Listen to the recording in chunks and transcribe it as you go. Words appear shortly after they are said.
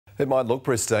It might look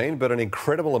pristine, but an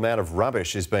incredible amount of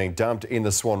rubbish is being dumped in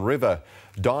the Swan River.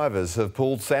 Divers have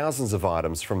pulled thousands of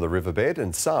items from the riverbed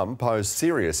and some pose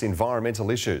serious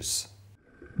environmental issues.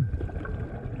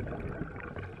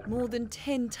 More than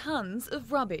 10 tonnes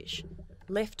of rubbish,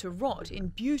 left to rot in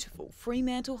beautiful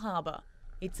Fremantle Harbour.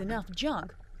 It's enough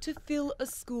junk to fill a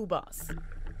school bus.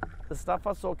 The stuff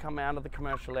I saw come out of the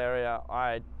commercial area,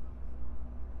 I've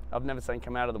never seen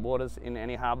come out of the waters in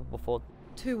any harbour before.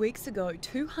 2 weeks ago,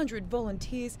 200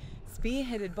 volunteers,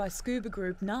 spearheaded by scuba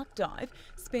group Narc Dive,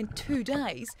 spent 2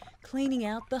 days cleaning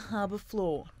out the harbour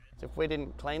floor. If we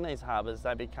didn't clean these harbours,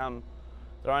 they become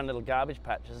their own little garbage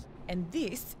patches. And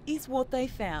this is what they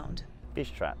found.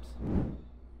 Fish traps,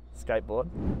 skateboard,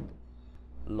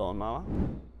 lawnmower,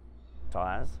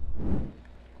 tyres,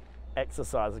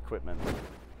 exercise equipment.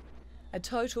 A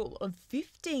total of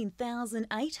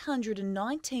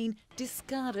 15,819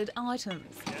 discarded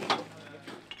items.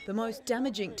 The most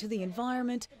damaging to the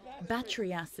environment,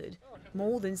 battery acid.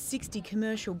 More than 60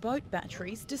 commercial boat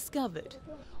batteries discovered.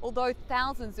 Although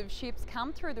thousands of ships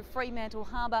come through the Fremantle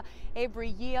Harbour every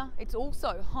year, it's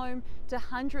also home to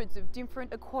hundreds of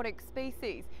different aquatic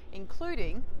species,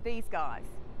 including these guys.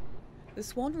 The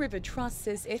Swan River Trust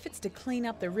says efforts to clean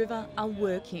up the river are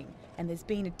working, and there's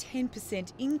been a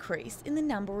 10% increase in the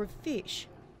number of fish.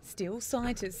 Still,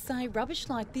 scientists say rubbish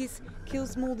like this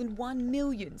kills more than 1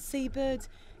 million seabirds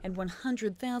and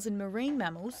 100,000 marine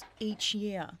mammals each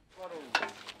year.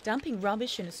 Dumping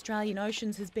rubbish in Australian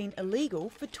oceans has been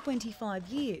illegal for 25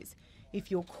 years.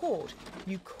 If you're caught,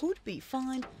 you could be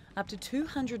fined up to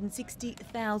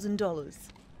 $260,000.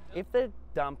 If they're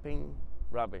dumping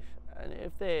rubbish and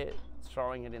if they're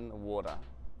throwing it in the water,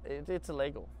 it's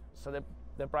illegal. So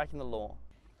they're breaking the law.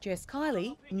 Jess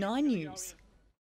Kiley, 9 News.